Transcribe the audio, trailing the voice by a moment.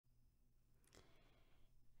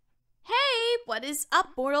what is up,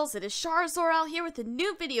 mortals? It is zor-el here with a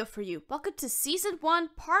new video for you. Welcome to Season 1,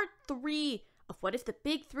 Part 3 of What If the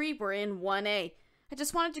Big 3 Were in 1A. I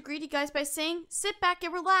just wanted to greet you guys by saying, sit back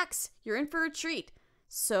and relax. You're in for a treat.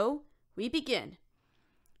 So, we begin.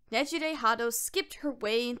 Nejire Hado skipped her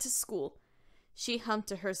way into school. She hummed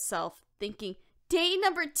to herself, thinking, day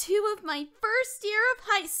number 2 of my first year of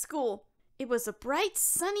high school. It was a bright,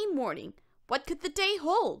 sunny morning. What could the day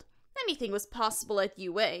hold? Anything was possible at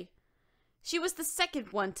UA. She was the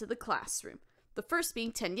second one to the classroom, the first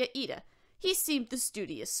being Tenya Ida. He seemed the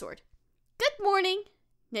studious sort. Good morning,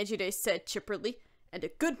 Nejire said chipperly. And a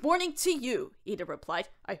good morning to you, Ida replied.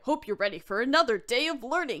 I hope you're ready for another day of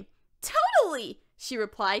learning. Totally, she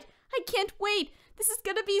replied. I can't wait. This is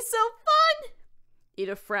gonna be so fun.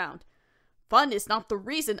 Ida frowned. Fun is not the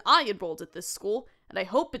reason I enrolled at this school, and I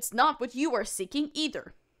hope it's not what you are seeking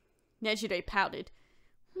either. Nejire pouted.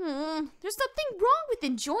 There's nothing wrong with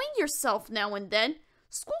enjoying yourself now and then.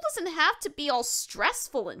 School doesn't have to be all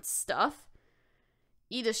stressful and stuff.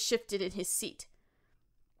 Ida shifted in his seat.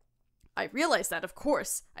 I realize that, of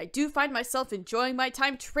course. I do find myself enjoying my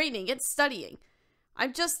time training and studying.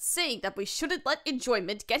 I'm just saying that we shouldn't let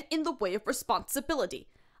enjoyment get in the way of responsibility.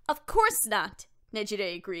 Of course not,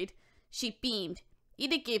 Nejire agreed. She beamed.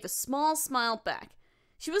 Ida gave a small smile back.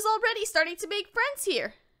 She was already starting to make friends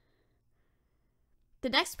here. The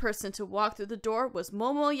next person to walk through the door was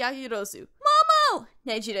Momo Yagirozu. Momo!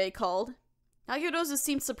 Nejire called. Yagirozu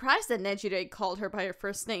seemed surprised that Nejire called her by her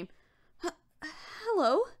first name.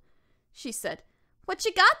 Hello? She said. What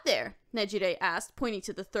you got there? Nejire asked, pointing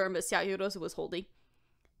to the thermos Yagirozu was holding.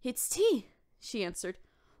 It's tea, she answered.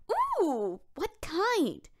 Ooh, what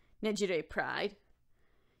kind? Nejire pried.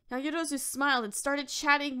 Yagirozu smiled and started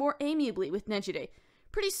chatting more amiably with Nejire.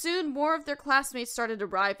 Pretty soon, more of their classmates started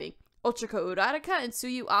arriving. Ochako Uraraka and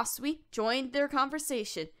Tsuyu Asui joined their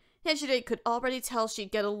conversation. Nejire could already tell she'd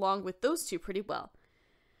get along with those two pretty well.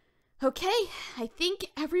 Okay, I think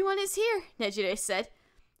everyone is here, Nejire said.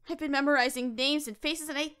 I've been memorizing names and faces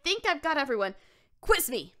and I think I've got everyone. Quiz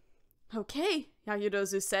me! Okay,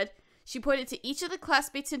 Yagirozu said. She pointed to each of the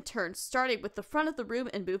classmates in turn, starting with the front of the room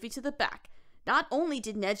and moving to the back. Not only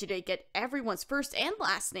did Nejire get everyone's first and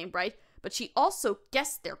last name right, but she also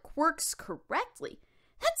guessed their quirks correctly.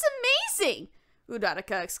 That's amazing!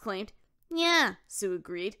 Uraraka exclaimed. Yeah, Sue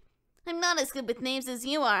agreed. I'm not as good with names as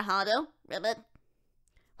you are, Hado. Ribbit.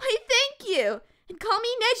 Why, thank you! And call me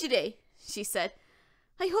Nejire, she said.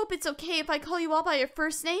 I hope it's okay if I call you all by your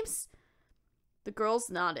first names? The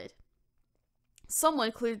girls nodded.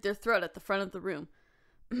 Someone cleared their throat at the front of the room.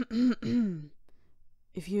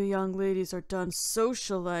 If you young ladies are done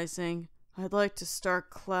socializing, I'd like to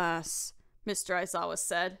start class, Mr. Aizawa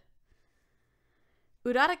said.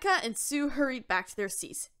 Uraraka and Sue hurried back to their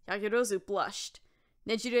seats. Yagirozu blushed.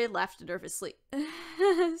 Nejire laughed nervously.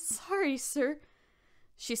 Sorry, sir.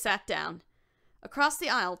 She sat down. Across the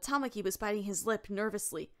aisle, Tamaki was biting his lip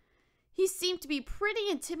nervously. He seemed to be pretty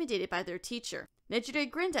intimidated by their teacher. Nejire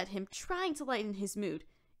grinned at him, trying to lighten his mood.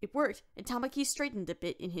 It worked, and Tamaki straightened a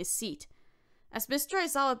bit in his seat. As Mr.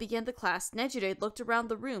 Aizawa began the class, Nejire looked around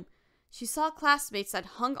the room. She saw classmates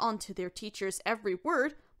that hung on to their teacher's every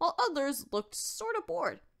word, while others looked sort of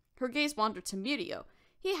bored. Her gaze wandered to Murio.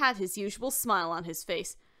 He had his usual smile on his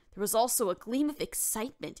face. There was also a gleam of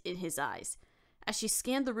excitement in his eyes. As she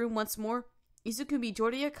scanned the room once more, Izuku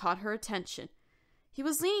Midoriya caught her attention. He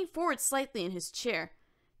was leaning forward slightly in his chair.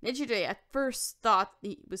 Nejire at first thought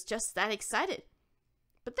he was just that excited.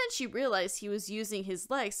 But then she realized he was using his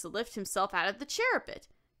legs to lift himself out of the chair a bit.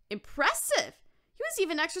 Impressive! He was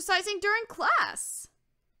even exercising during class.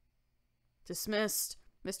 Dismissed,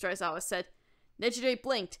 Mr. Aizawa said. Nejire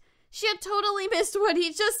blinked. She had totally missed what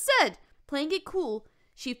he just said. Playing it cool,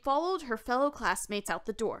 she followed her fellow classmates out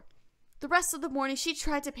the door. The rest of the morning, she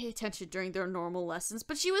tried to pay attention during their normal lessons,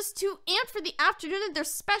 but she was too amped for the afternoon and their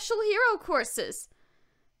special hero courses.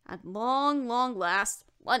 At long last,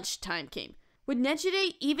 lunchtime came. Would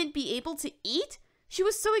Nejire even be able to eat? She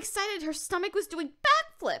was so excited her stomach was doing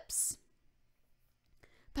backflips.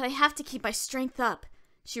 But I have to keep my strength up,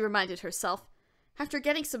 she reminded herself. After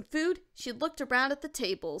getting some food, she looked around at the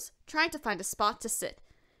tables, trying to find a spot to sit.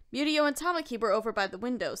 Murio and Tamaki were over by the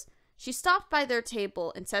windows. She stopped by their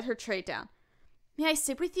table and set her tray down. May I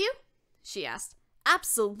sit with you? She asked.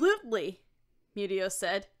 Absolutely, Murio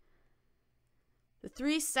said. The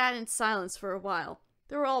three sat in silence for a while.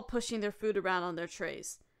 They were all pushing their food around on their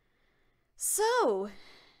trays. So,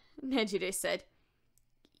 Nejire said,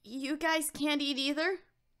 you guys can't eat either?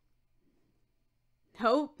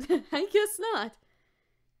 No, I guess not.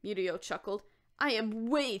 Murio chuckled. I am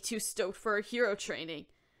way too stoked for our hero training.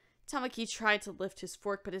 Tamaki tried to lift his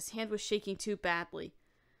fork, but his hand was shaking too badly.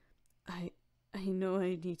 I know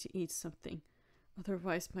I need to eat something.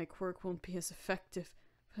 Otherwise my quirk won't be as effective.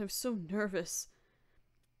 But I'm so nervous.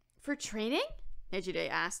 For training? Nejude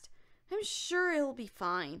asked. I'm sure it'll be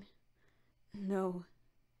fine. No,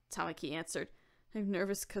 Tamaki answered. I'm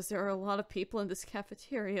nervous because there are a lot of people in this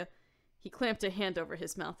cafeteria. He clamped a hand over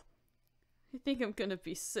his mouth. I think I'm gonna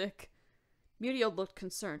be sick. Murio looked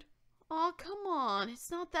concerned. Aw, come on.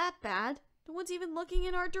 It's not that bad. No one's even looking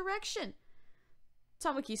in our direction.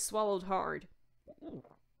 Tamaki swallowed hard.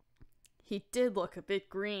 He did look a bit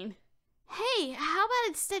green. Hey, how about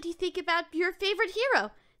instead you think about your favorite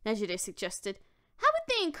hero? Nejude suggested. How would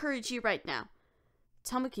they encourage you right now?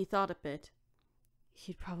 Tamaki thought a bit.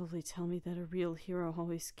 He'd probably tell me that a real hero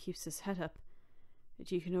always keeps his head up.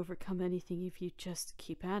 That you can overcome anything if you just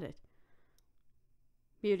keep at it.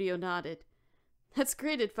 Murio nodded. That's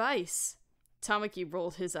great advice. Tamaki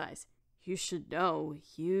rolled his eyes. You should know.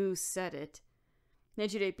 You said it.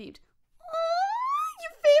 Nejude beamed. Oh,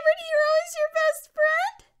 your favorite hero is your best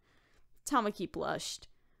friend? Tamaki blushed.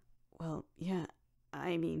 Well, yeah.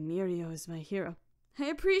 I mean, Murio is my hero. I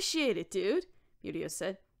appreciate it, dude, Murio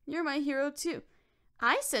said. You're my hero, too.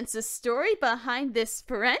 I sense a story behind this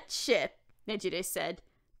friendship, Nejude said.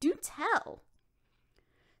 Do tell.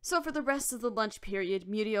 So for the rest of the lunch period,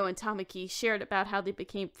 Murio and Tamaki shared about how they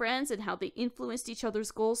became friends and how they influenced each other's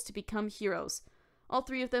goals to become heroes. All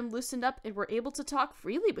three of them loosened up and were able to talk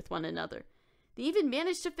freely with one another. They even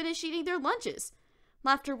managed to finish eating their lunches.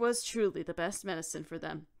 Laughter was truly the best medicine for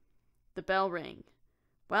them. The bell rang.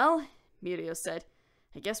 Well, Murio said,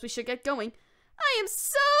 I guess we should get going. I am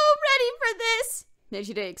so ready for this,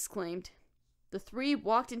 Nejude exclaimed. The three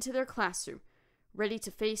walked into their classroom, ready to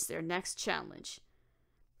face their next challenge.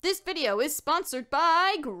 This video is sponsored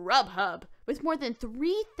by Grubhub. With more than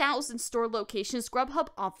 3,000 store locations, Grubhub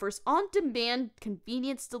offers on-demand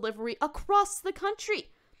convenience delivery across the country.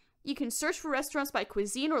 You can search for restaurants by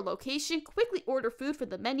cuisine or location, quickly order food from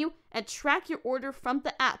the menu, and track your order from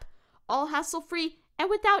the app, all hassle-free and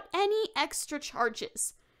without any extra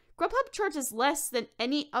charges. Grubhub charges less than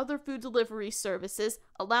any other food delivery services,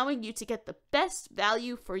 allowing you to get the best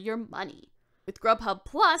value for your money. With Grubhub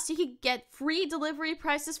Plus, you can get free delivery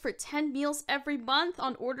prices for 10 meals every month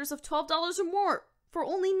on orders of $12 or more for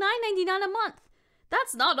only $9.99 a month.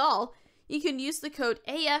 That's not all. You can use the code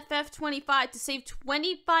AFF25 to save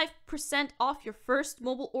 25% off your first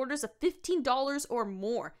mobile orders of $15 or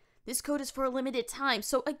more. This code is for a limited time,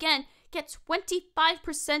 so again, get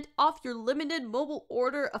 25% off your limited mobile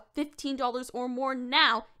order of $15 or more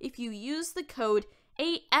now if you use the code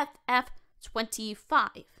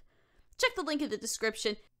AFF25. Check the link in the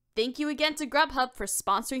description. Thank you again to Grubhub for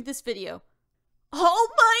sponsoring this video. All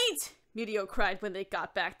Might! Murio cried when they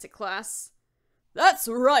got back to class. That's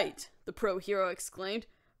right, the pro hero exclaimed.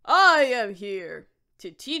 I am here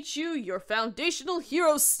to teach you your Foundational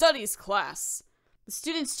Hero Studies class. The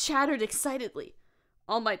students chattered excitedly.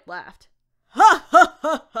 All Might laughed. Ha ha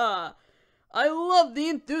ha ha! I love the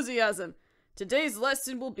enthusiasm. Today's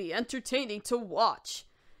lesson will be entertaining to watch.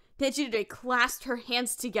 Nejude clasped her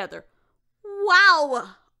hands together.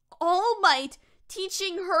 Wow! All Might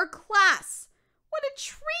teaching her class! What a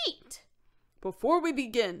treat! Before we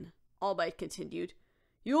begin, All Might continued,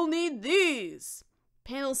 you'll need these!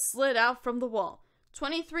 Panels slid out from the wall.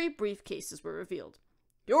 23 briefcases were revealed.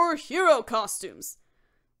 Your hero costumes!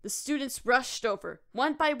 The students rushed over.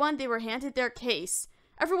 One by one, they were handed their case.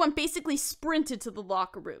 Everyone basically sprinted to the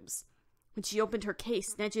locker rooms. When she opened her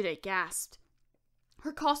case, Nejude gasped.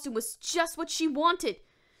 Her costume was just what she wanted.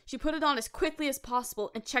 She put it on as quickly as possible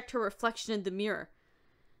and checked her reflection in the mirror.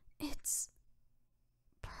 It's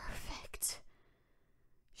perfect,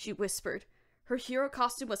 she whispered. Her hero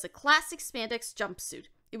costume was a classic spandex jumpsuit.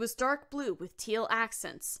 It was dark blue with teal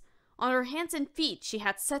accents. On her hands and feet, she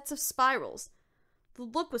had sets of spirals. The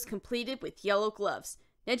look was completed with yellow gloves.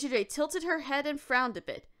 Nejude tilted her head and frowned a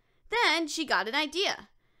bit. Then she got an idea.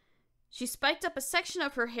 She spiked up a section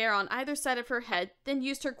of her hair on either side of her head, then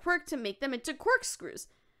used her quirk to make them into corkscrews.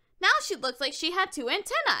 Now she looked like she had 2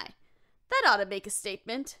 antennae. That ought to make a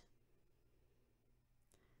statement.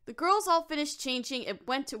 The girls all finished changing and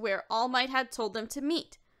went to where All Might had told them to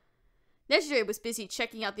meet. Nejude was busy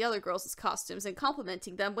checking out the other girls' costumes and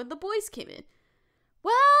complimenting them when the boys came in.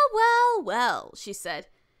 Well, well, well, she said.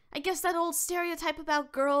 I guess that old stereotype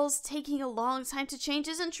about girls taking a long time to change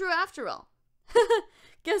isn't true after all.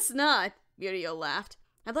 Guess not, Murio laughed.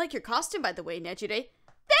 I like your costume, by the way, Nejude.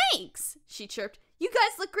 Thanks, she chirped. You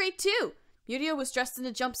guys look great, too. Murio was dressed in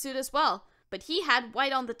a jumpsuit as well, but he had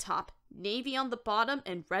white on the top, navy on the bottom,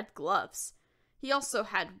 and red gloves. He also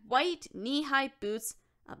had white knee-high boots,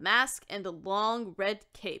 a mask, and a long red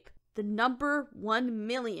cape. The number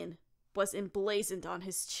 1,000,000 was emblazoned on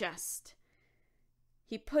his chest.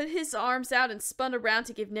 He put his arms out and spun around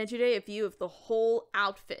to give Nejire a view of the whole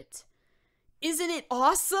outfit. Isn't it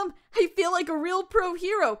awesome? I feel like a real pro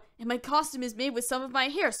hero, and my costume is made with some of my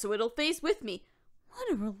hair, so it'll phase with me.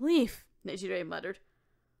 What a relief, Nejire muttered.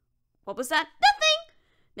 What was that?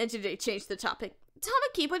 Nothing! Nejire changed the topic.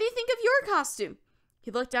 Tamaki, what do you think of your costume?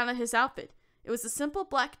 He looked down at his outfit. It was a simple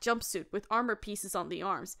black jumpsuit with armor pieces on the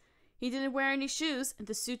arms. He didn't wear any shoes, and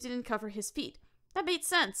the suit didn't cover his feet. That made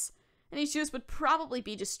sense. Any shoes would probably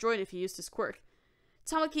be destroyed if he used his quirk.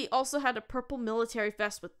 Tamaki also had a purple military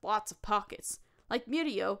vest with lots of pockets. Like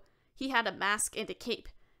Mirio, he had a mask and a cape,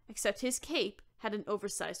 except his cape had an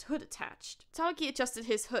oversized hood attached. Tamaki adjusted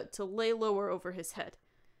his hood to lay lower over his head.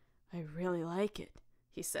 I really like it,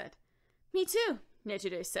 he said. Me too,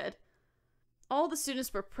 Nejire said. All the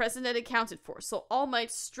students were present and accounted for, so All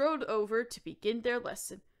Might strode over to begin their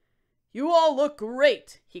lesson. You all look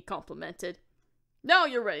great, he complimented. Now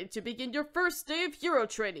you're ready to begin your first day of hero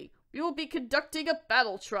training. We will be conducting a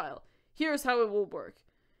battle trial. Here's how it will work.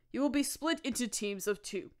 You will be split into teams of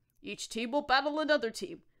 2. Each team will battle another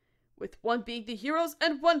team, with one being the heroes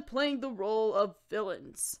and one playing the role of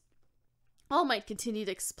villains. All Might continued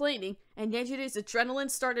explaining, and Nejire's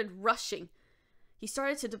adrenaline started rushing. He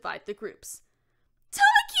started to divide the groups.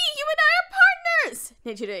 Tamaki, you and I are partners!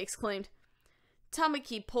 Nejire exclaimed.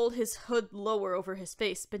 Tamaki pulled his hood lower over his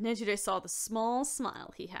face, but Nejire saw the small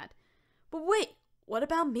smile he had. But wait, what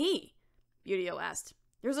about me? Mirio asked.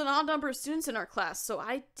 There's an odd number of students in our class, so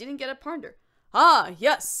I didn't get a partner. Ah,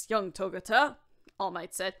 yes, young Togata, All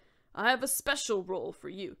Might said. I have a special role for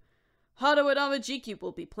you. Hado and Amajiki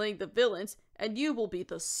will be playing the villains, and you will be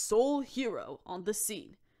the sole hero on the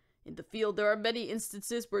scene. In the field, there are many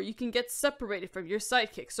instances where you can get separated from your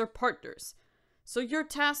sidekicks or partners, so your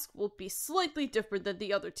task will be slightly different than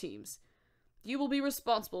the other teams. You will be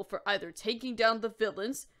responsible for either taking down the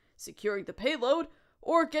villains, securing the payload,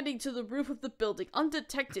 or getting to the roof of the building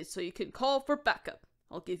undetected so you can call for backup.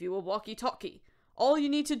 I'll give you a walkie-talkie. All you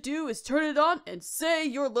need to do is turn it on and say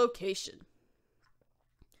your location.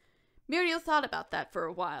 Mirio thought about that for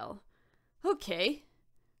a while. Okay,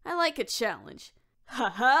 I like a challenge.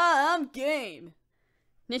 Haha, I'm game.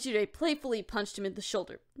 Nejire playfully punched him in the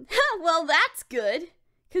shoulder. Well, that's good,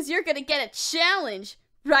 'cause you're gonna get a challenge,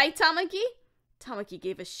 right, Tamaki? Tamaki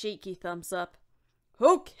gave a shaky thumbs up.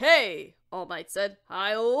 Okay, All Might said.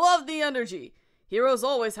 I love the energy. Heroes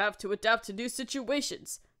always have to adapt to new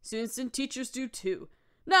situations. Students and teachers do too.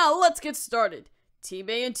 Now let's get started. Team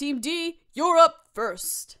A and Team D, you're up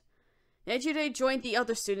first. Nejire joined the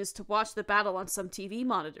other students to watch the battle on some TV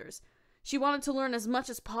monitors. She wanted to learn as much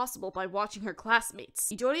as possible by watching her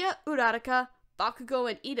classmates. Midoriya, Uraraka, Bakugo,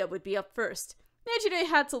 and Ida would be up first. Nejire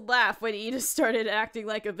had to laugh when Ida started acting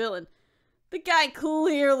like a villain. The guy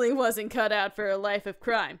clearly wasn't cut out for a life of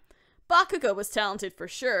crime. Bakugo was talented for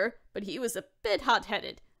sure, but he was a bit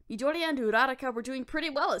hot-headed. Midoriya and Uraraka were doing pretty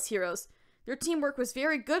well as heroes. Their teamwork was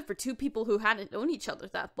very good for 2 people who hadn't known each other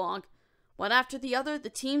that long. One after the other, the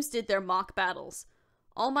teams did their mock battles.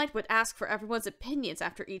 All Might would ask for everyone's opinions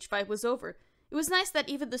after each fight was over. It was nice that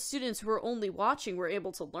even the students who were only watching were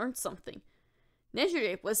able to learn something.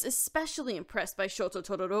 Nejire was especially impressed by Shoto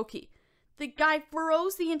Todoroki. The guy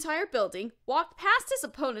froze the entire building, walked past his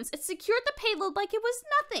opponents, and secured the payload like it was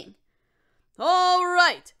nothing. All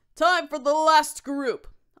right, time for the last group,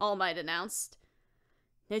 All Might announced.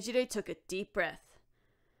 Nejire took a deep breath.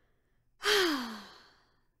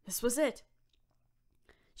 This was it.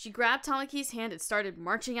 She grabbed Tamaki's hand and started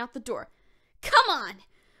marching out the door. Come on!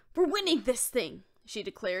 We're winning this thing, she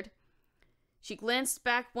declared. She glanced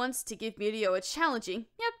back once to give Mirio a challenging,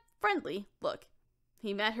 yet friendly, look.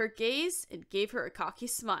 He met her gaze and gave her a cocky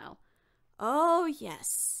smile. Oh,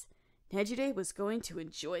 yes. Nejire was going to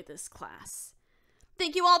enjoy this class.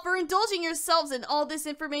 Thank you all for indulging yourselves in all this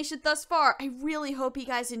information thus far. I really hope you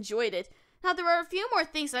guys enjoyed it. Now, there are a few more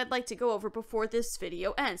things I'd like to go over before this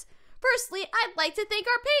video ends. Firstly, I'd like to thank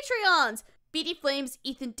our Patreons! BD Flames,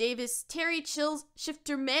 Ethan Davis, Terry Chills,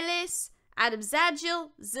 Shifter Meles, Adam Zadgil,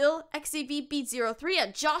 Zil, XAVB03,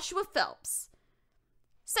 and Joshua Phelps.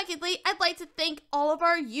 Secondly, I'd like to thank all of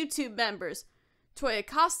our YouTube members. Toya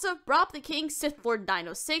Costa, Rob the King, Sith Lord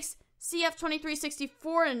 906,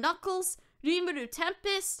 CF2364 and Knuckles, Rimuru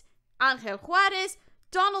Tempest, Angel Juarez,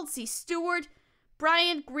 Donald C. Stewart,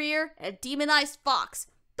 Brian Greer, and Demonized Fox.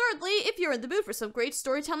 Thirdly, if you're in the mood for some great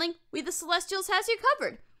storytelling, We the Celestials has you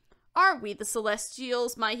covered. Our We the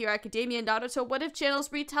Celestials, My Hero Academia, and Naruto What If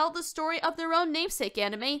channels retell the story of their own namesake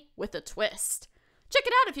anime with a twist. Check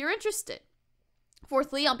it out if you're interested.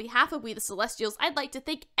 Fourthly, on behalf of We the Celestials, I'd like to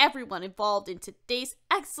thank everyone involved in today's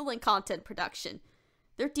excellent content production.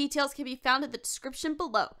 Their details can be found in the description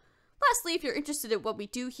below. Lastly, if you're interested in what we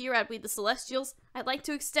do here at We the Celestials, I'd like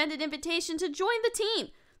to extend an invitation to join the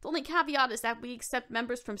team. The only caveat is that we accept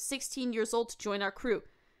members from 16 years old to join our crew.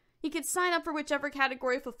 You can sign up for whichever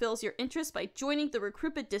category fulfills your interest by joining the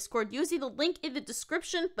recruitment Discord using the link in the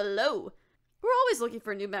description below. We're always looking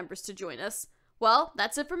for new members to join us. Well,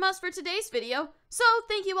 that's it from us for today's video, so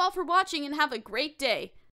thank you all for watching and have a great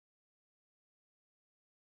day.